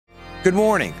Good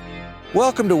morning.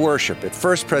 Welcome to worship at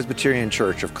First Presbyterian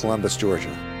Church of Columbus,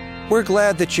 Georgia. We're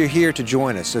glad that you're here to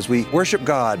join us as we worship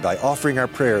God by offering our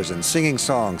prayers and singing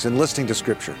songs and listening to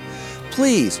Scripture.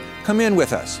 Please come in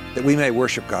with us that we may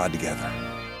worship God together.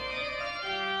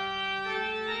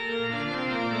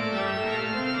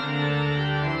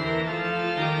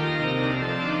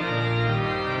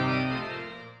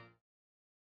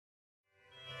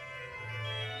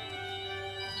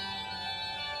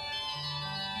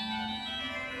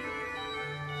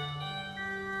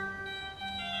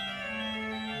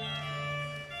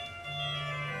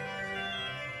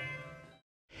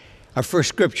 Our first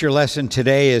scripture lesson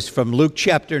today is from Luke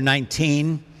chapter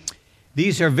 19.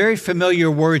 These are very familiar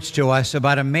words to us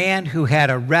about a man who had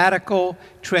a radical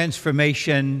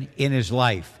transformation in his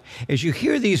life. As you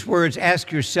hear these words,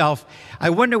 ask yourself,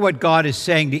 I wonder what God is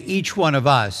saying to each one of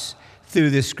us through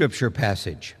this scripture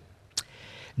passage.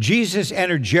 Jesus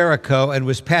entered Jericho and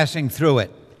was passing through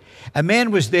it. A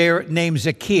man was there named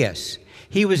Zacchaeus.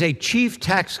 He was a chief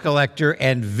tax collector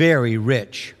and very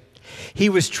rich. He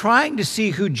was trying to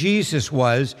see who Jesus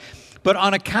was, but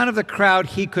on account of the crowd,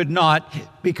 he could not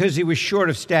because he was short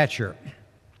of stature.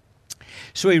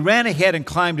 So he ran ahead and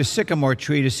climbed a sycamore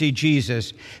tree to see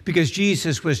Jesus because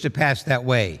Jesus was to pass that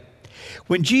way.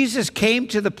 When Jesus came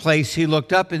to the place, he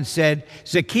looked up and said,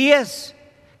 Zacchaeus,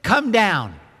 come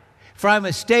down, for I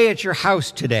must stay at your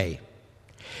house today.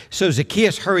 So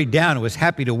Zacchaeus hurried down and was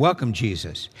happy to welcome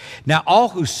Jesus. Now all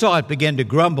who saw it began to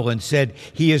grumble and said,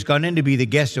 he has gone in to be the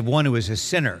guest of one who is a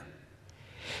sinner.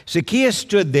 Zacchaeus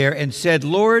stood there and said,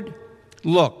 Lord,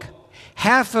 look,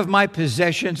 half of my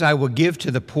possessions I will give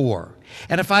to the poor.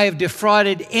 And if I have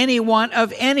defrauded anyone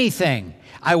of anything,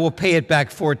 I will pay it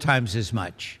back 4 times as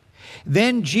much.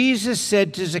 Then Jesus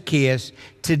said to Zacchaeus,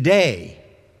 Today,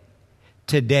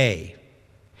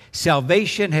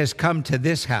 salvation has come to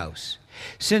this house,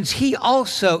 since he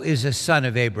also is a son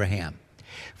of Abraham.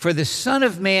 For the Son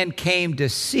of Man came to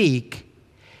seek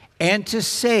and to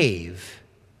save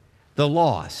the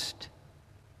lost.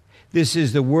 This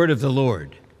is the word of the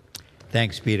Lord.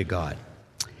 Thanks be to God.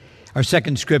 Our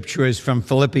second scripture is from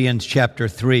Philippians chapter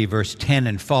 3, verse 10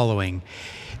 and following.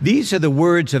 These are the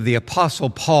words of the Apostle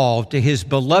Paul to his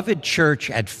beloved church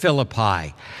at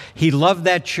Philippi. He loved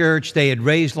that church. They had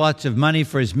raised lots of money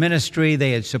for his ministry.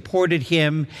 They had supported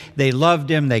him. They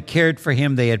loved him. They cared for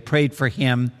him. They had prayed for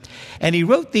him. And he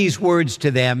wrote these words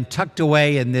to them, tucked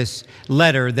away in this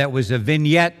letter that was a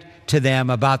vignette to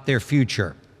them about their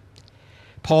future.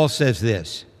 Paul says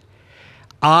this,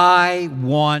 I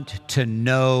want to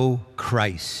know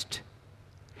Christ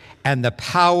and the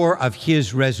power of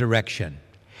his resurrection,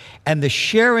 and the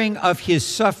sharing of his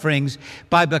sufferings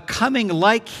by becoming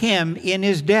like him in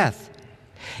his death,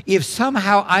 if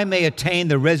somehow I may attain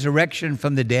the resurrection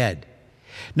from the dead.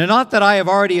 Now, not that I have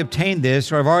already obtained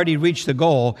this or have already reached the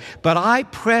goal, but I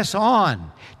press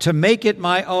on to make it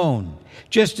my own,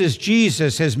 just as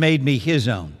Jesus has made me his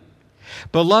own.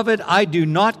 Beloved, I do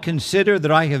not consider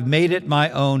that I have made it my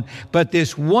own, but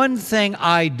this one thing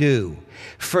I do,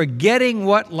 forgetting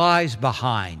what lies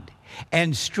behind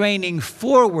and straining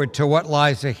forward to what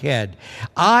lies ahead,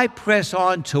 I press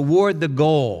on toward the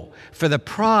goal for the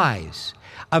prize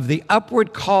of the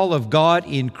upward call of God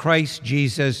in Christ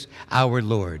Jesus our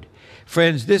Lord.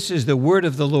 Friends, this is the word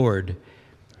of the Lord.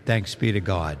 Thanks be to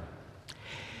God.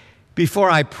 Before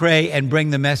I pray and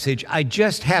bring the message, I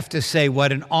just have to say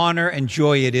what an honor and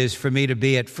joy it is for me to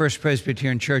be at First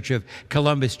Presbyterian Church of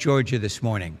Columbus, Georgia this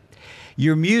morning.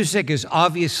 Your music is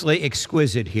obviously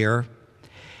exquisite here,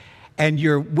 and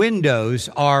your windows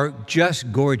are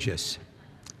just gorgeous.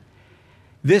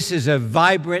 This is a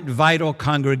vibrant, vital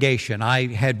congregation. I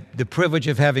had the privilege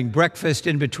of having breakfast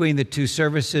in between the 2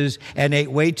 services and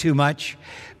ate way too much,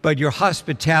 but your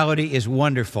hospitality is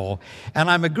wonderful. And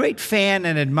I'm a great fan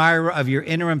and admirer of your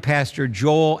interim pastor,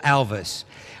 Joel Alvis.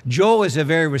 Joel is a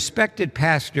very respected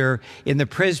pastor in the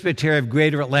Presbytery of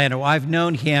Greater Atlanta. I've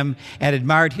known him and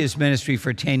admired his ministry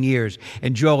for 10 years.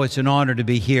 And Joel, it's an honor to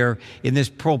be here in this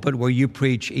pulpit where you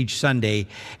preach each Sunday.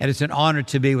 And it's an honor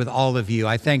to be with all of you.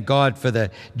 I thank God for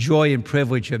the joy and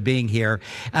privilege of being here.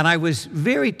 And I was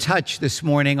very touched this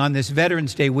morning on this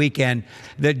Veterans Day weekend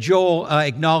that Joel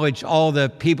acknowledged all the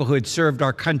people who had served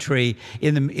our country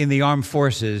in the armed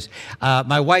forces.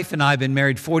 My wife and I have been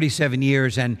married 47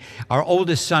 years, and our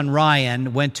oldest son,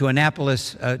 Ryan, went to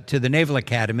Annapolis to the Naval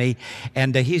Academy,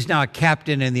 and he's now a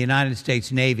captain in the United States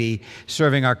Navy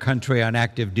serving our country on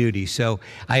active duty. So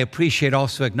I appreciate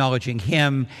also acknowledging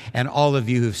him and all of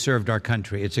you who've served our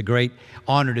country. It's a great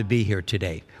honor to be here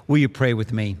today. Will you pray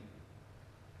with me?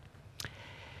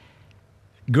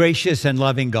 Gracious and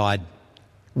loving God,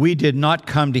 We did not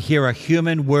come to hear a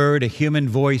human word, a human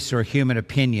voice, or a human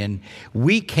opinion.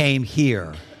 We came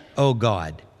here, O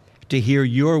God, to hear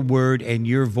your word and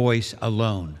your voice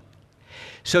alone.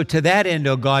 So to that end,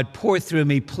 O God, pour through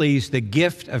me, please, the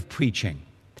gift of preaching,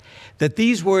 that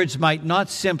these words might not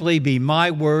simply be my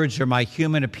words or my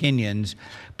human opinions,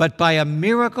 but by a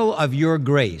miracle of your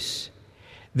grace,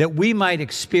 that we might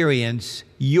experience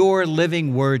your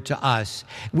living word to us.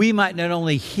 We might not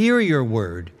only hear your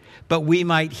word, but we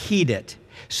might heed it,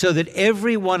 so that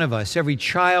every one of us, every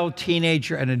child,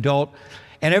 teenager, and adult,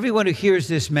 and everyone who hears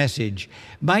this message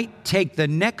might take the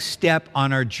next step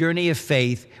on our journey of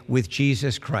faith with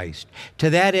Jesus Christ. To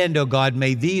that end, O God,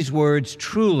 may these words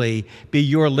truly be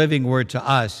your living word to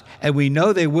us, and we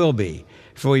know they will be,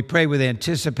 for we pray with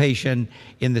anticipation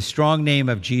in the strong name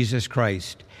of Jesus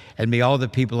Christ. And may all the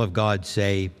people of God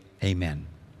say, amen.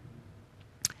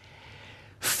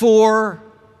 4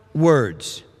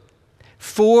 words.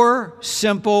 4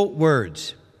 simple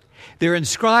words. They're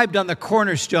inscribed on the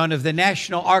cornerstone of the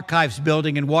National Archives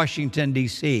building in Washington,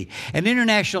 D.C. An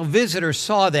international visitor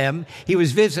saw them. He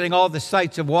was visiting all the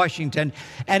sites of Washington,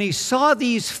 and he saw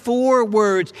these 4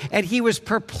 words, and he was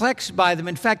perplexed by them.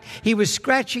 In fact, he was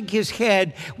scratching his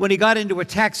head when he got into a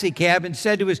taxi cab and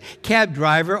said to his cab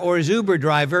driver or his Uber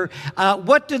driver,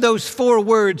 what do those 4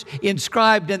 words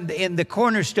inscribed in the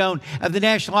cornerstone of the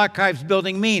National Archives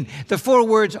building mean? The 4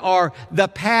 words are, the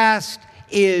past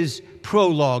is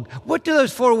prologue. What do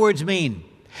those 4 words mean?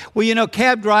 Well, you know,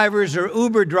 cab drivers or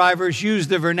Uber drivers use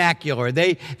the vernacular.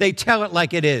 They tell it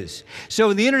like it is. So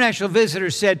when the international visitor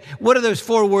said, what do those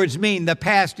 4 words mean? The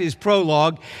past is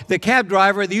prologue. The cab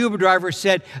driver, the Uber driver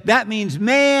said, that means,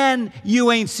 man,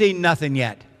 you ain't seen nothing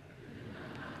yet.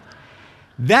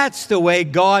 That's the way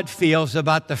God feels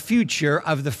about the future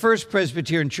of the First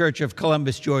Presbyterian Church of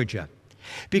Columbus, Georgia.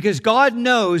 Because God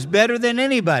knows better than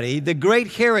anybody the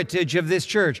great heritage of this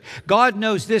church. God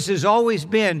knows this has always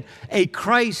been a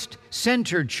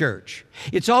Christ-centered church.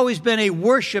 It's always been a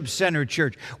worship-centered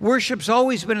church. Worship's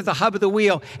always been at the hub of the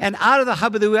wheel, and out of the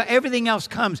hub of the wheel, everything else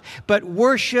comes. But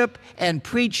worship and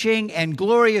preaching and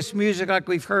glorious music, like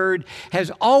we've heard,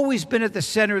 has always been at the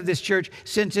center of this church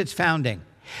since its founding.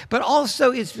 But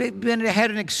also it had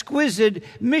an exquisite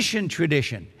mission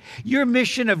tradition. Your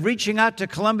mission of reaching out to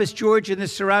Columbus, Georgia and the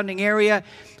surrounding area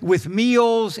with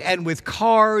meals and with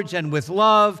cards and with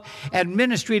love and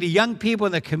ministry to young people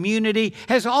in the community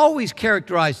has always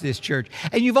characterized this church.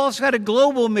 And you've also had a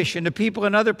global mission to people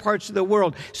in other parts of the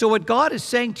world. So what God is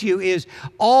saying to you is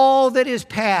all that is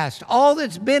past, all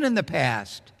that's been in the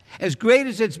past, as great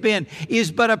as it's been,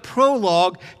 is but a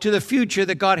prologue to the future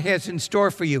that God has in store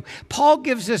for you. Paul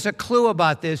gives us a clue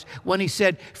about this when he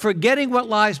said, forgetting what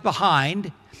lies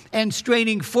behind and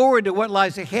straining forward to what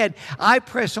lies ahead, I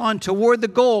press on toward the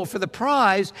goal for the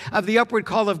prize of the upward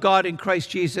call of God in Christ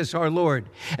Jesus our Lord.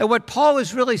 And what Paul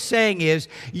is really saying is,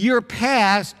 your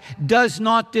past does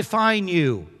not define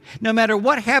you. No matter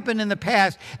what happened in the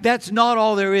past, that's not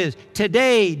all there is.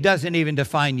 Today doesn't even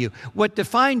define you. What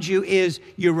defines you is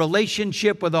your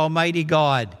relationship with Almighty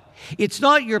God. It's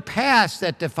not your past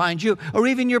that defines you, or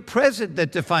even your present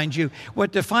that defines you.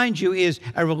 What defines you is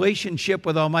a relationship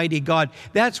with Almighty God.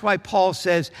 That's why Paul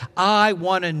says, I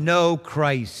want to know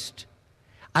Christ.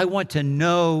 I want to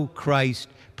know Christ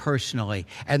personally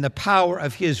and the power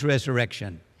of his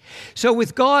resurrection. So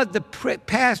with God, the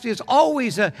past is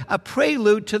always a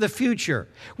prelude to the future.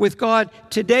 With God,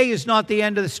 today is not the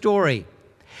end of the story.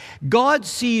 God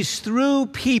sees through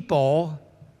people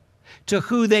to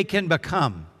who they can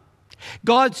become.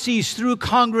 God sees through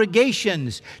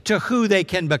congregations to who they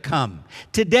can become.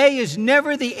 Today is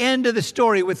never the end of the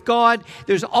story. With God,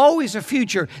 there's always a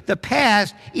future. The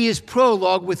past is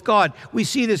prologue with God. We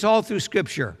see this all through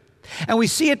Scripture. And we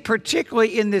see it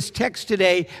particularly in this text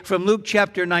today from Luke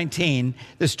chapter 19,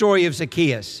 the story of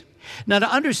Zacchaeus. Now,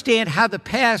 to understand how the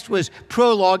past was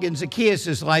prologue in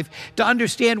Zacchaeus' life, to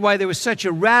understand why there was such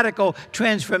a radical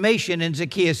transformation in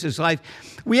Zacchaeus' life,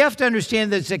 we have to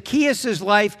understand that Zacchaeus'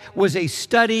 life was a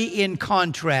study in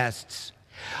contrasts.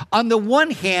 On the one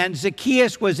hand,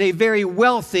 Zacchaeus was a very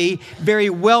wealthy,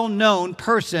 very well-known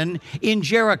person in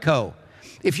Jericho.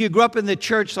 If you grew up in the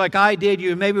church like I did,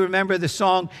 you maybe remember the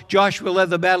song, Joshua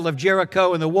led the battle of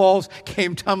Jericho and the walls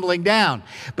came tumbling down.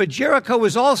 But Jericho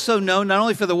was also known not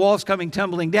only for the walls coming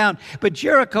tumbling down, but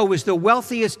Jericho was the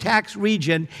wealthiest tax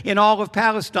region in all of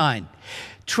Palestine.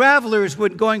 Travelers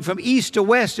would going from east to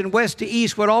west and west to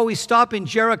east would always stop in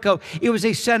Jericho. It was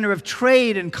a center of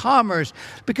trade and commerce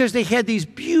because they had these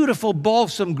beautiful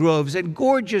balsam groves and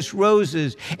gorgeous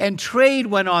roses, and trade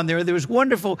went on there. There was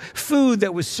wonderful food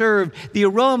that was served. The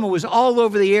aroma was all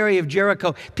over the area of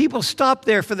Jericho. People stopped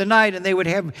there for the night, and they would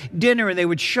have dinner, and they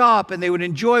would shop, and they would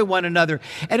enjoy one another.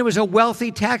 And it was a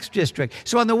wealthy tax district.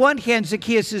 So on the one hand,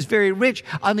 Zacchaeus is very rich.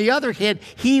 On the other hand,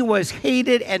 he was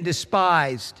hated and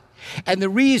despised. And the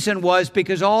reason was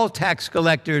because all tax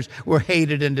collectors were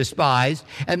hated and despised.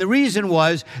 And the reason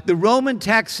was the Roman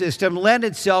tax system lent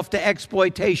itself to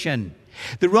exploitation.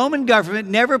 The Roman government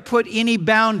never put any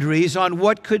boundaries on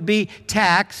what could be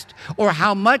taxed or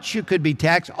how much you could be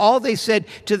taxed. All they said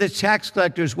to the tax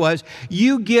collectors was,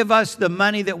 you give us the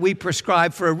money that we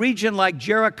prescribe. For a region like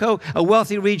Jericho, a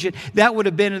wealthy region, that would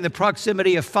have been in the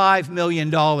proximity of $5 million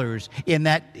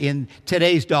in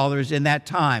today's dollars in that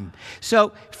time.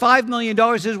 So $5 million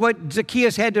is what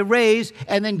Zacchaeus had to raise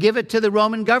and then give it to the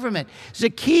Roman government.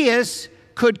 Zacchaeus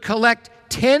could collect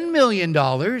 $10 million,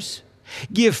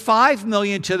 give $5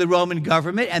 million to the Roman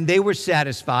government, and they were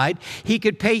satisfied. He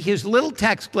could pay his little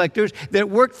tax collectors that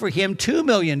worked for him $2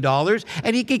 million,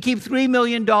 and he could keep $3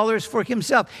 million for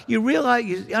himself. You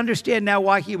understand now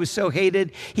why he was so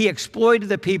hated. He exploited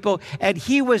the people, and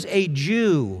he was a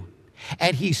Jew.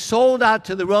 And he sold out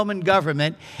to the Roman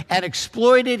government and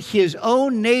exploited his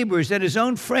own neighbors and his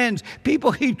own friends,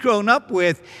 people he'd grown up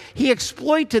with. He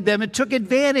exploited them and took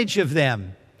advantage of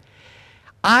them.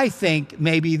 I think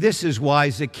maybe this is why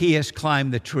Zacchaeus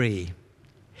climbed the tree.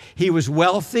 He was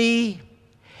wealthy,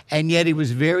 and yet he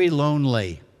was very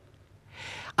lonely.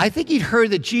 I think he'd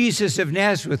heard that Jesus of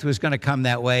Nazareth was going to come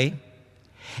that way.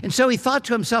 And so he thought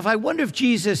to himself, I wonder if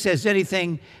Jesus has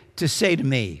anything to say to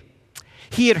me.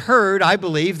 He had heard, I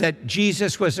believe, that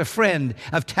Jesus was a friend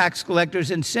of tax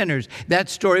collectors and sinners. That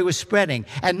story was spreading.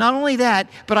 And not only that,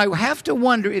 but I have to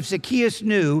wonder if Zacchaeus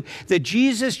knew that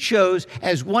Jesus chose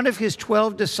as one of his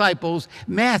 12 disciples,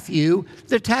 Matthew,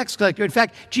 the tax collector. In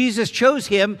fact, Jesus chose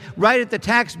him right at the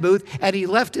tax booth, and he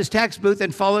left his tax booth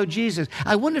and followed Jesus.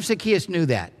 I wonder if Zacchaeus knew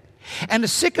that. And a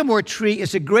sycamore tree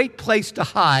is a great place to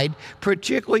hide,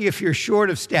 particularly if you're short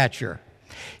of stature.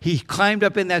 He climbed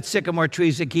up in that sycamore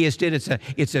tree, Zacchaeus did.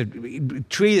 It's a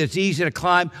tree that's easy to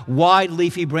climb, wide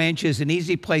leafy branches, an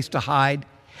easy place to hide.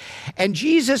 And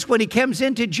Jesus, when he comes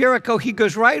into Jericho, he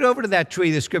goes right over to that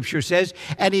tree, the scripture says,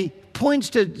 and he points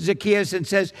to Zacchaeus and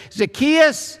says,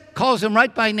 Zacchaeus, calls him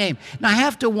right by name. Now I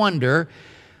have to wonder,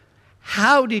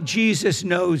 how did Jesus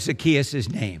know Zacchaeus'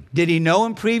 name? Did he know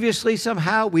him previously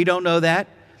somehow? We don't know that.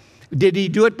 Did he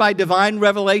do it by divine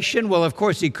revelation? Well, of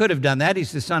course he could have done that.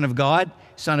 He's the Son of God,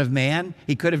 Son of Man.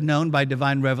 He could have known by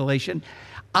divine revelation.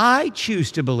 I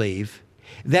choose to believe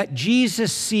that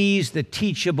Jesus sees the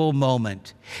teachable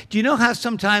moment. Do you know how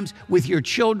sometimes with your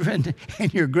children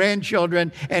and your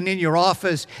grandchildren and in your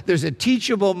office, there's a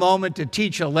teachable moment to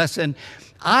teach a lesson?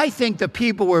 I think the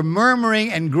people were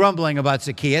murmuring and grumbling about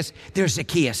Zacchaeus. There's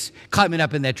Zacchaeus climbing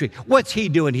up in that tree. What's he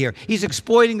doing here? He's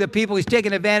exploiting the people. He's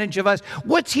taking advantage of us.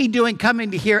 What's he doing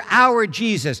coming to hear our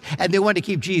Jesus? And they want to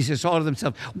keep Jesus all to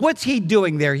themselves. What's he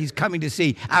doing there? He's coming to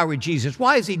see our Jesus.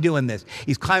 Why is he doing this?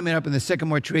 He's climbing up in the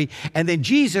sycamore tree. And then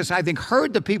Jesus, I think,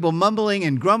 heard the people mumbling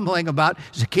and grumbling about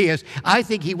Zacchaeus. I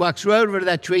think he walks right over to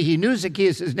that tree. He knew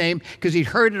Zacchaeus' name because he'd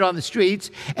heard it on the streets.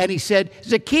 And he said,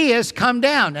 Zacchaeus, come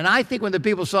down. And I think when the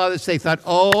people saw this, they thought,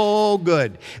 oh,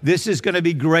 good. This is going to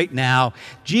be great now.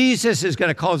 Jesus is going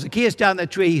to call Zacchaeus down the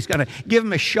tree. He's going to give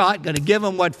him a shot, going to give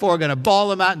him what for, going to bawl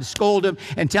him out and scold him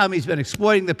and tell him he's been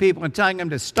exploiting the people and telling him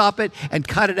to stop it and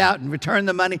cut it out and return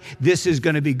the money. This is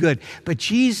going to be good. But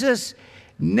Jesus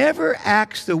never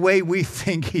acts the way we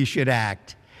think he should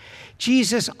act.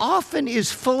 Jesus often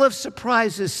is full of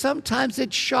surprises. Sometimes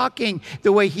it's shocking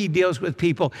the way he deals with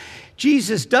people.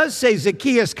 Jesus does say,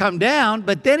 Zacchaeus, come down,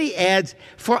 but then he adds,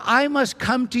 for I must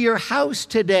come to your house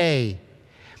today.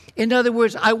 In other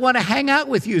words, I want to hang out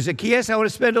with you, Zacchaeus. I want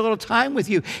to spend a little time with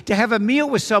you. To have a meal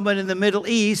with someone in the Middle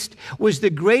East was the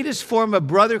greatest form of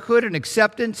brotherhood and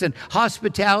acceptance and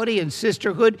hospitality and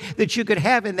sisterhood that you could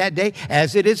have in that day,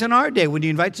 as it is in our day. When you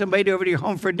invite somebody over to your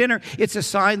home for dinner, it's a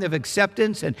sign of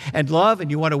acceptance and love,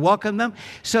 and you want to welcome them.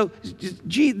 So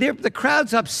the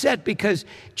crowd's upset because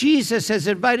Jesus has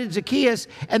invited Zacchaeus,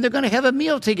 and they're going to have a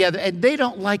meal together, and they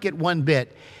don't like it one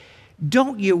bit.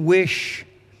 Don't you wish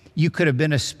you could have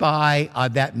been a spy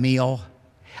on that meal?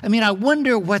 I mean, I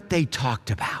wonder what they talked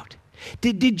about.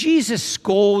 Did Jesus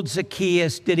scold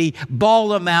Zacchaeus? Did he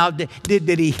bawl him out?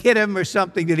 Did he hit him or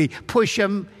something? Did he push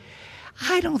him?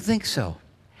 I don't think so.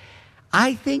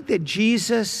 I think that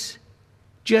Jesus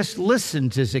just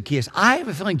listened to Zacchaeus. I have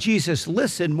a feeling Jesus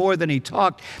listened more than he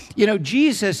talked. You know,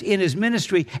 Jesus in his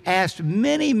ministry asked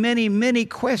many, many, many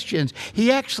questions.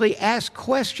 He actually asked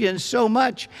questions so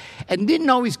much and didn't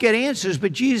always get answers,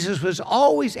 but Jesus was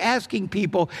always asking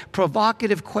people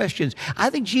provocative questions. I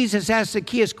think Jesus asked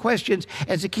Zacchaeus questions,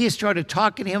 and Zacchaeus started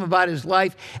talking to him about his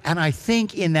life, and I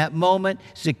think in that moment,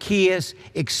 Zacchaeus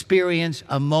experienced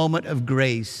a moment of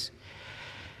grace.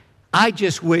 I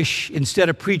just wish, instead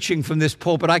of preaching from this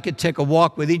pulpit, I could take a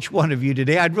walk with each one of you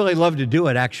today. I'd really love to do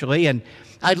it, actually. And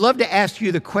I'd love to ask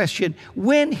you the question,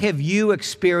 when have you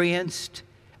experienced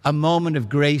a moment of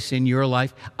grace in your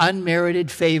life? Unmerited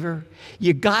favor?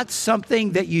 You got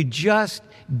something that you just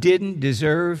didn't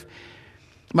deserve?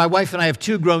 My wife and I have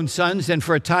 2 grown sons, and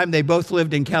for a time they both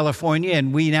lived in California,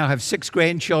 and we now have 6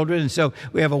 grandchildren, and so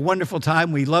we have a wonderful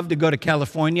time. We love to go to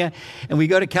California, and we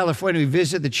go to California, we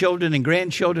visit the children and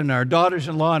grandchildren and our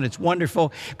daughters-in-law, and it's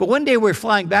wonderful. But one day we're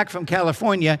flying back from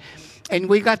California, and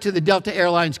we got to the Delta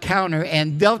Airlines counter,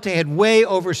 and Delta had way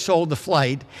oversold the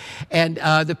flight. And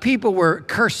the people were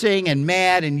cursing and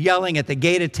mad and yelling at the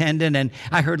gate attendant. And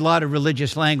I heard a lot of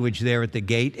religious language there at the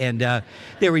gate. And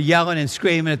they were yelling and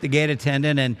screaming at the gate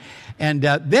attendant. And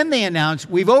then they announced,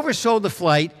 we've oversold the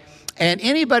flight. And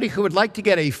anybody who would like to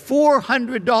get a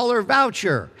 $400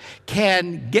 voucher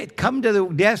can come to the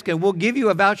desk, and we'll give you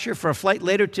a voucher for a flight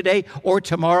later today or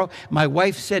tomorrow. My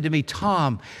wife said to me,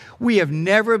 Tom, we have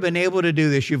never been able to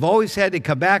do this. You've always had to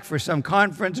come back for some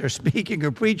conference or speaking or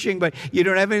preaching, but you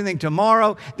don't have anything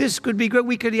tomorrow. This could be good.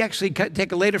 We could actually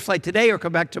take a later flight today or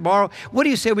come back tomorrow. What do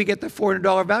you say we get the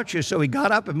 $400 voucher? So we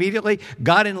got up immediately,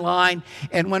 got in line,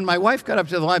 and when my wife got up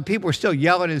to the line, people were still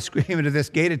yelling and screaming at this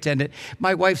gate attendant.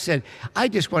 My wife said, I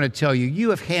just want to tell you, you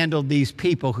have handled these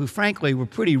people who frankly were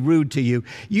pretty rude to you.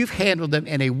 You've handled them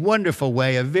in a wonderful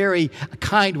way, a very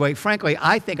kind way. Frankly,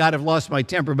 I think I'd have lost my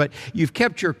temper, but you've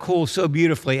kept your cool so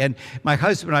beautifully. And my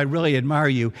husband and I really admire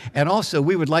you. And also,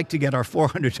 we would like to get our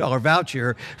 $400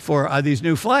 voucher for this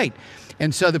new flight.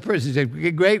 And so the person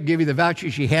said, great, give you the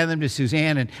vouchers. She handed them to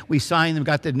Suzanne, and we signed them,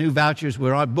 got the new vouchers.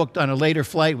 We were booked on a later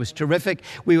flight. It was terrific.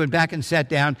 We went back and sat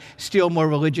down, still more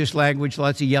religious language,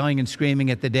 lots of yelling and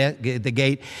screaming at the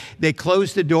gate. They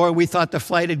closed the door. We thought the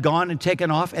flight had gone and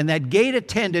taken off, and that gate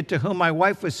attendant, to whom my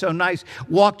wife was so nice,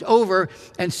 walked over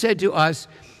and said to us,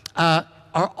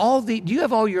 do you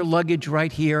have all your luggage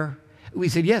right here? We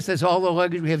said, yes, that's all the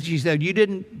luggage we have. She said, you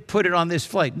didn't put it on this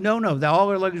flight. No, all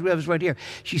our luggage we have is right here.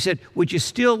 She said, would you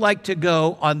still like to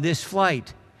go on this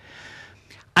flight?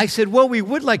 I said, well, we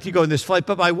would like to go on this flight,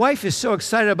 but my wife is so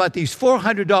excited about these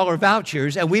 $400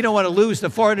 vouchers, and we don't want to lose the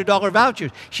 $400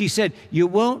 vouchers. She said, you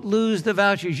won't lose the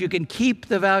vouchers. You can keep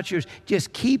the vouchers.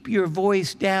 Just keep your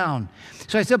voice down.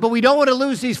 So I said, but we don't want to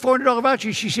lose these $400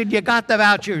 vouchers. She said, you got the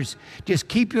vouchers. Just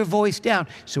keep your voice down.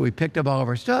 So we picked up all of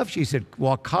our stuff. She said,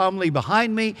 walk calmly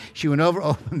behind me. She went over,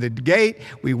 opened the gate.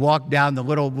 We walked down the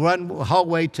little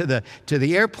hallway to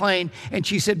the airplane. And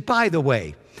she said, by the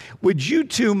way, would you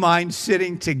two mind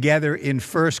sitting together in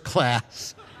first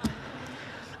class?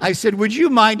 I said, would you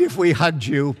mind if we hugged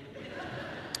you?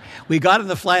 We got on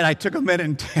the flight. I took a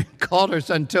minute and called our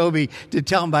son Toby to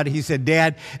tell him about it. He said,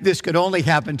 Dad, this could only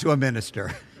happen to a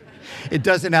minister. It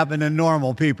doesn't happen to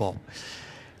normal people.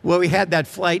 Well, we had that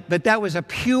flight, but that was a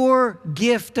pure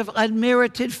gift of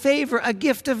unmerited favor, a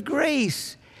gift of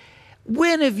grace.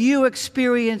 When have you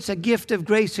experienced a gift of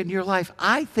grace in your life?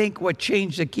 I think what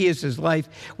changed Zacchaeus' life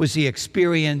was he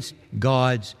experienced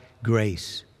God's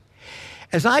grace.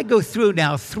 As I go through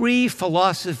now 3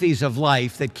 philosophies of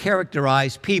life that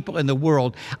characterize people in the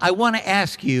world, I want to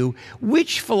ask you,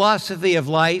 which philosophy of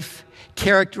life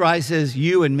characterizes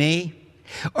you and me?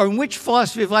 Or in which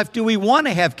philosophy of life do we want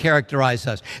to have characterize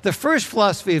us? The first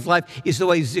philosophy of life is the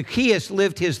way Zacchaeus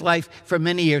lived his life for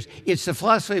many years. It's the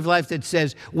philosophy of life that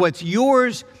says, what's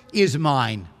yours is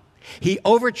mine. He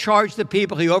overcharged the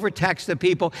people, he overtaxed the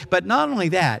people, but not only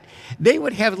that, they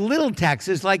would have little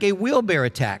taxes like a wheelbarrow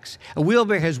tax. A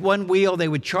wheelbarrow has one wheel. They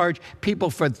would charge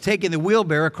people for taking the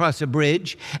wheelbarrow across a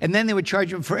bridge, and then they would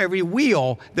charge them for every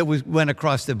wheel that went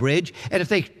across the bridge. And if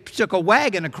they took a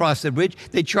wagon across the bridge,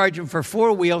 they'd charge them for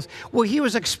 4 wheels. Well, he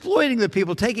was exploiting the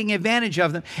people, taking advantage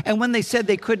of them, and when they said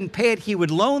they couldn't pay it, he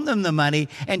would loan them the money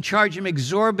and charge them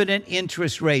exorbitant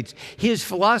interest rates. His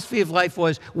philosophy of life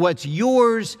was, what's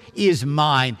yours is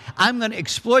mine. I'm going to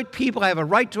exploit people. I have a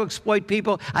right to exploit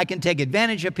people. I can take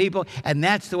advantage of people, and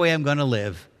that's the way I'm going to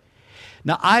live.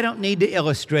 Now, I don't need to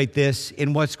illustrate this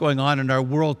in what's going on in our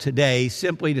world today,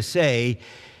 simply to say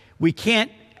we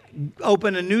can't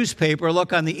open a newspaper or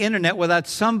look on the internet without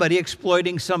somebody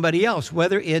exploiting somebody else,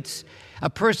 whether it's a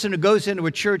person who goes into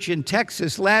a church in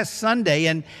Texas last Sunday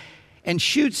and and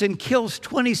shoots and kills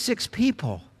 26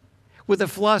 people with a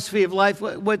philosophy of life.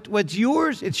 What's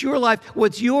yours, it's your life.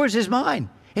 What's yours is mine.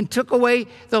 And took away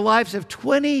the lives of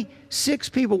 26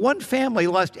 people. One family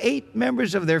lost 8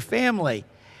 members of their family.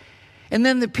 And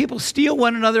then the people steal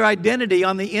one another's identity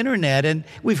on the internet. And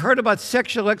we've heard about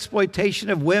sexual exploitation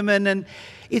of women. And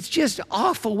it's just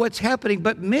awful what's happening.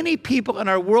 But many people in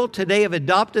our world today have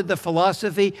adopted the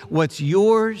philosophy, what's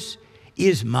yours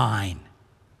is mine.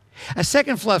 A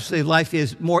second philosophy of life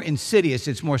is more insidious.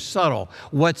 It's more subtle.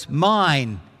 What's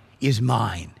mine is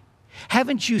mine.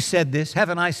 Haven't you said this?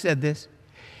 Haven't I said this?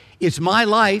 It's my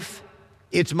life.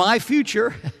 It's my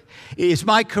future. It's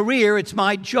my career. It's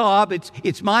my job.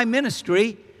 It's my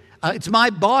ministry. It's my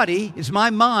body. It's my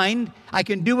mind. I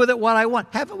can do with it what I want.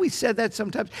 Haven't we said that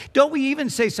sometimes? Don't we even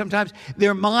say sometimes,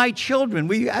 they're my children?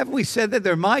 Haven't we said that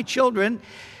they're my children?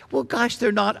 Well, gosh,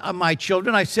 they're not my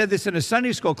children. I said this in a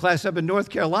Sunday school class up in North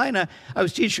Carolina. I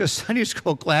was teaching a Sunday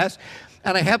school class,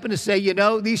 and I happened to say,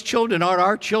 these children aren't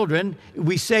our children.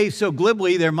 We say so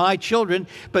glibly they're my children,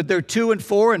 but they're 2 and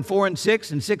 4 and 4 and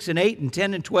 6 and 6 and 8 and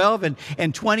 10 and 12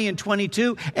 and 20 and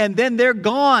 22, and then they're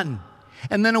gone.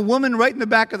 And then a woman right in the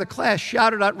back of the class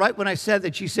shouted out right when I said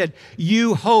that, she said,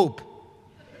 "You hope."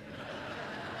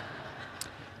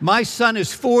 My son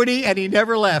is 40 and he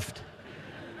never left.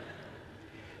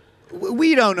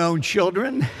 We don't own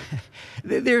children.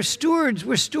 They're stewards.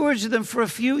 We're stewards of them for a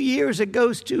few years. It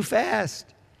goes too fast.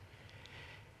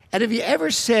 And have you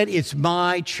ever said, it's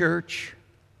my church?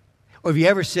 Or have you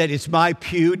ever said, it's my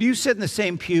pew? Do you sit in the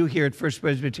same pew here at First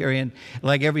Presbyterian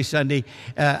like every Sunday?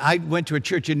 I went to a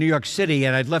church in New York City,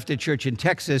 and I'd left a church in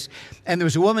Texas. And there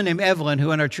was a woman named Evelyn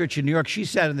who in our church in New York, she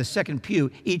sat in the second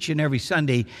pew each and every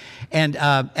Sunday. And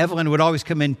Evelyn would always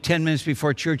come in 10 minutes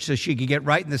before church so she could get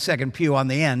right in the second pew on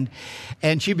the end.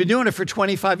 And she'd been doing it for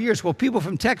 25 years. Well, people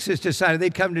from Texas decided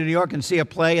they'd come to New York and see a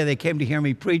play, and they came to hear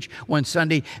me preach one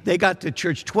Sunday. They got to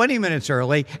church 20 minutes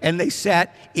early, and they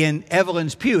sat in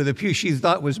Evelyn's pew, the pew she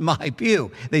thought was my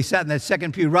pew. They sat in that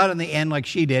second pew right on the end like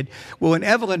she did. Well, when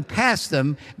Evelyn passed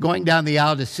them, going down the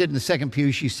aisle to sit in the second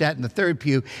pew, she sat in the third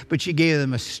pew, but she gave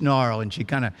them a snarl, and she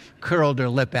kind of curled her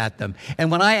lip at them.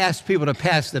 And when I asked people to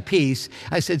pass the peace,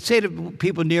 I said, say to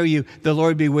people near you, the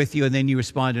Lord be with you, and then you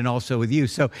respond, and also with you.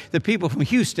 So the people from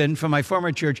Houston, from my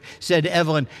former church, said to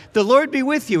Evelyn, the Lord be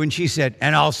with you, and she said,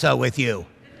 and also with you.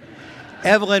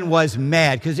 Evelyn was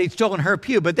mad because they'd stolen her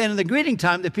pew. But then in the greeting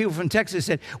time, the people from Texas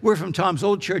said, we're from Tom's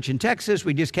old church in Texas.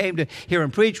 We just came to hear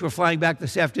him preach. We're flying back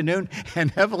this afternoon.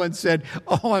 And Evelyn said,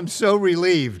 oh, I'm so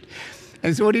relieved.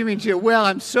 And so what do you mean? She said, well,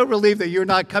 I'm so relieved that you're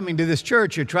not coming to this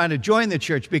church. You're trying to join the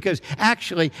church because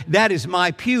actually that is my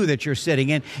pew that you're sitting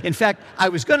in. In fact, I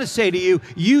was going to say to you,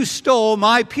 you stole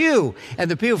my pew.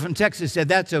 And the people from Texas said,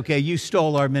 that's okay. You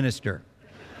stole our minister.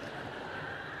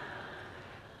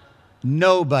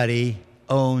 Nobody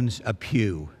owns a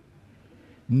pew.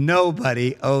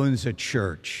 Nobody owns a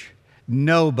church.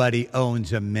 Nobody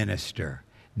owns a minister.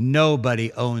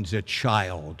 Nobody owns a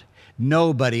child.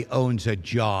 Nobody owns a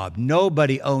job.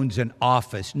 Nobody owns an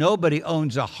office. Nobody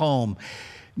owns a home.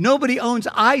 Nobody owns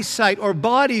eyesight or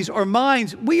bodies or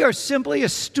minds. We are simply a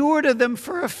steward of them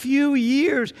for a few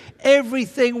years.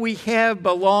 Everything we have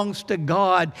belongs to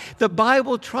God. The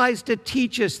Bible tries to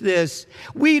teach us this.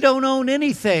 We don't own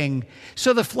anything.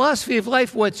 So the philosophy of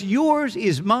life, what's yours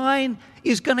is mine,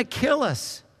 is going to kill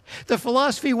us. The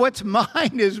philosophy, what's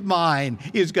mine, is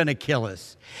going to kill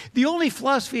us. The only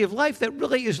philosophy of life that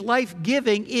really is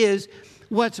life-giving is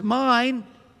what's mine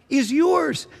is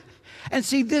yours. And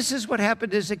see, this is what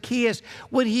happened to Zacchaeus.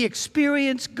 When he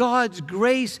experienced God's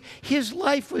grace, his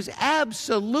life was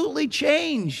absolutely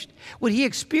changed. When he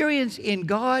experienced in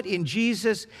God, in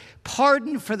Jesus,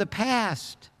 pardon for the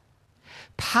past,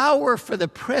 power for the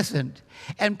present,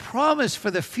 and promise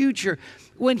for the future,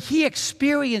 when he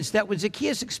experienced that, when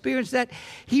Zacchaeus experienced that,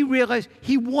 he realized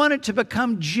he wanted to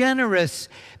become generous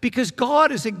because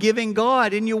God is a giving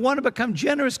God, and you want to become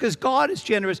generous because God is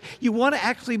generous. You want to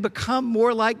actually become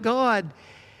more like God.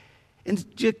 And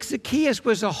Zacchaeus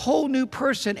was a whole new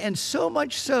person, and so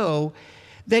much so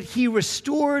that he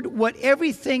restored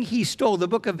everything he stole. The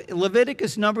book of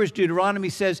Leviticus, Numbers, Deuteronomy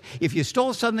says, if you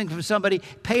stole something from somebody,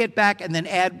 pay it back and then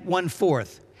add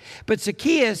 1/4. But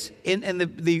Zacchaeus, and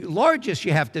the largest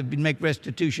you have to make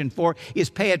restitution for is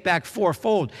pay it back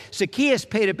 4-fold. Zacchaeus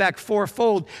paid it back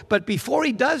 4-fold, but before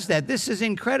he does that, this is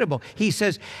incredible. He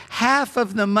says, half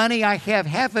of the money I have,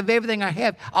 half of everything I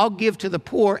have, I'll give to the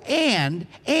poor, and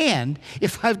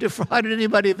if I've defrauded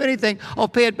anybody of anything, I'll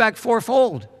pay it back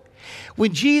 4-fold.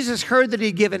 When Jesus heard that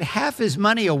he'd given half his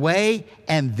money away,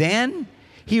 and then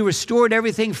he restored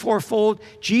everything 4-fold,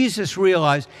 Jesus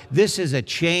realized this is a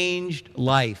changed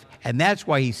life. And that's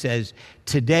why he says,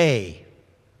 today,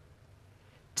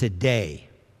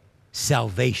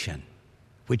 salvation,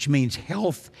 which means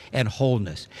health and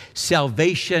wholeness.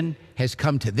 Salvation has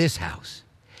come to this house,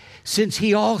 since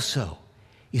he also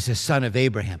is a son of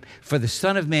Abraham. For the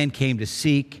Son of Man came to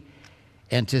seek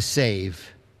and to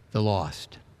save the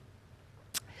lost.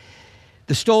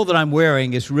 The stole that I'm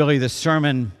wearing is really the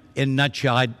sermon in a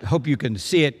nutshell. I hope you can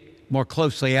see it more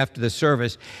closely after the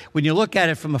service. When you look at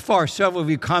it from afar, several of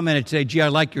you commented today, gee, I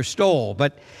like your stole.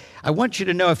 But I want you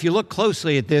to know, if you look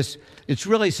closely at this, it's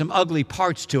really some ugly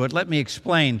parts to it. Let me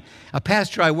explain. A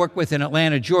pastor I work with in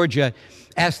Atlanta, Georgia,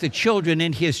 asked the children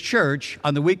in his church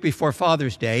on the week before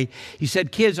Father's Day, he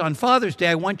said, kids, on Father's Day,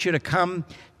 I want you to come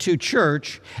to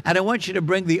church, and I want you to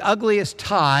bring the ugliest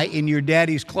tie in your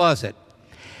daddy's closet.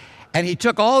 And he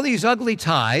took all these ugly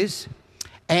ties,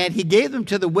 and he gave them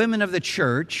to the women of the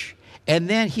church, and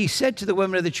then he said to the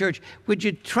women of the church, would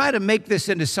you try to make this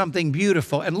into something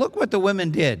beautiful? And look what the women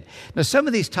did. Now, some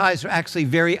of these ties are actually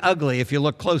very ugly if you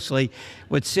look closely.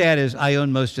 What's sad is I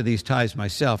own most of these ties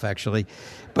myself, actually.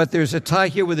 But there's a tie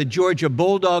here with a Georgia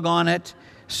Bulldog on it.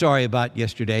 Sorry about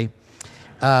yesterday.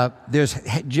 There's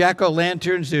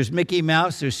jack-o'-lanterns, there's Mickey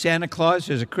Mouse, there's Santa Claus,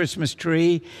 there's a Christmas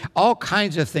tree, all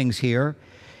kinds of things here.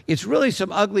 It's really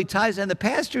some ugly ties. And the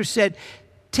pastor said,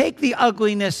 take the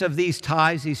ugliness of these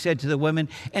ties, he said to the women,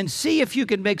 and see if you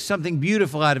can make something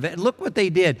beautiful out of it. And look what they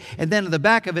did. And then on the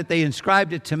back of it, they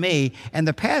inscribed it to me. And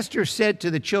the pastor said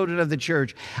to the children of the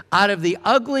church, out of the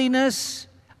ugliness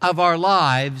of our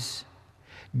lives,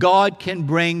 God can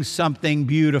bring something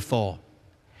beautiful.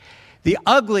 The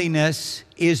ugliness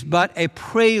is but a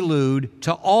prelude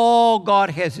to all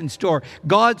God has in store.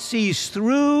 God sees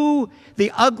through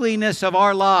the ugliness of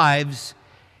our lives,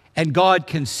 and God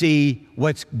can see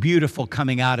what's beautiful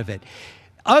coming out of it.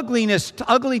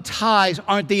 Ugly ties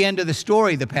aren't the end of the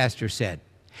story, the pastor said.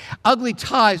 Ugly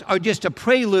ties are just a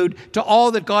prelude to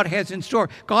all that God has in store.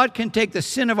 God can take the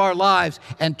sin of our lives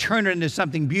and turn it into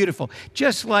something beautiful.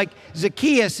 Just like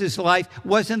Zacchaeus' life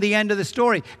wasn't the end of the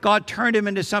story. God turned him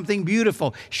into something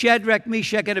beautiful. Shadrach,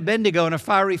 Meshach, and Abednego in a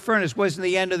fiery furnace wasn't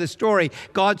the end of the story.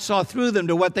 God saw through them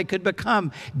to what they could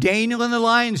become. Daniel in the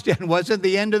lion's den wasn't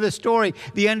the end of the story.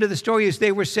 The end of the story is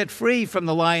they were set free from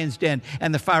the lion's den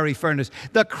and the fiery furnace.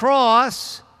 The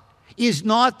cross is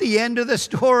not the end of the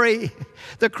story.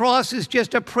 The cross is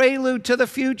just a prelude to the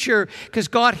future, because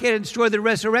God had in store the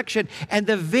resurrection. And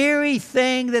the very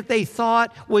thing that they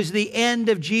thought was the end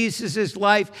of Jesus'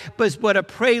 life was but a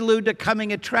prelude to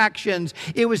coming attractions.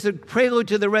 It was the prelude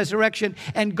to the resurrection,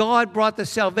 and God brought the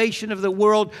salvation of the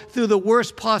world through the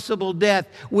worst possible death.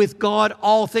 With God,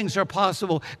 all things are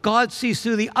possible. God sees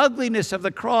through the ugliness of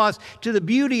the cross to the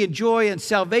beauty and joy and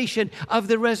salvation of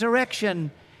the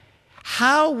resurrection.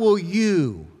 How will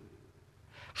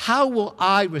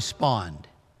I respond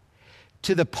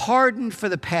to the pardon for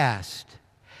the past,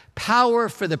 power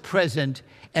for the present,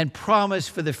 and promise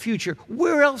for the future?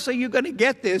 Where else are you going to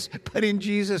get this but in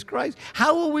Jesus Christ?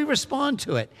 How will we respond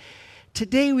to it?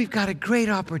 Today we've got a great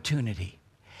opportunity.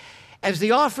 As the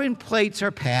offering plates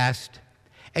are passed,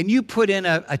 and you put in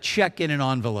a check in an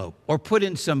envelope, or put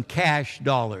in some cash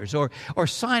dollars, or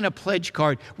sign a pledge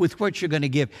card with what you're going to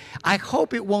give, I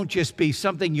hope it won't just be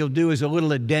something you'll do as a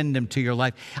little addendum to your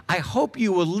life. I hope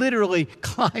you will literally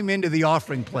climb into the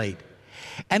offering plate.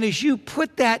 And as you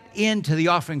put that into the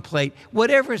offering plate,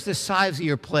 whatever is the size of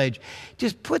your pledge,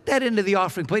 just put that into the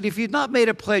offering plate. If you've not made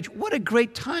a pledge, what a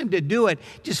great time to do it.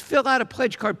 Just fill out a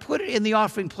pledge card, put it in the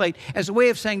offering plate as a way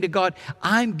of saying to God,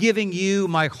 I'm giving you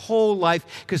my whole life,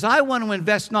 because I want to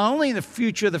invest not only in the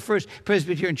future of the First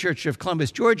Presbyterian Church of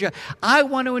Columbus, Georgia, I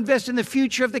want to invest in the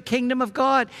future of the kingdom of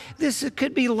God. This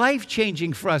could be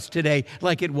life-changing for us today,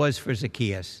 like it was for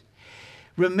Zacchaeus.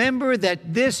 Remember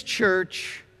that this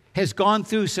church has gone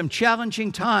through some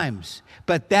challenging times,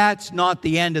 but that's not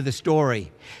the end of the story.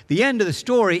 The end of the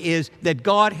story is that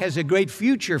God has a great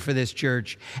future for this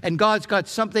church, and God's got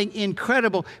something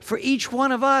incredible for each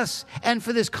one of us and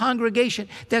for this congregation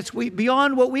that's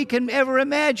beyond what we can ever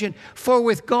imagine. For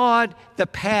with God, the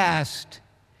past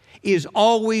is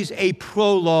always a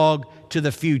prologue to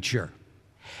the future.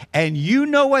 And you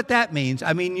know what that means.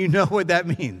 I mean, you know what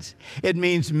that means. It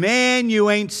means, man, you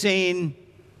ain't seen.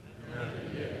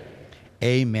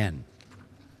 Amen.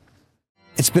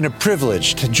 It's been a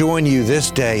privilege to join you this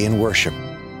day in worship.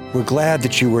 We're glad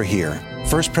that you were here.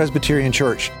 First Presbyterian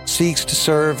Church seeks to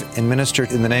serve and minister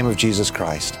in the name of Jesus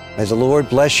Christ. May the Lord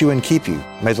bless you and keep you.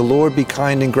 May the Lord be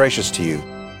kind and gracious to you.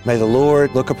 May the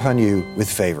Lord look upon you with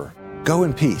favor. Go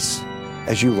in peace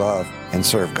as you love and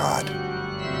serve God.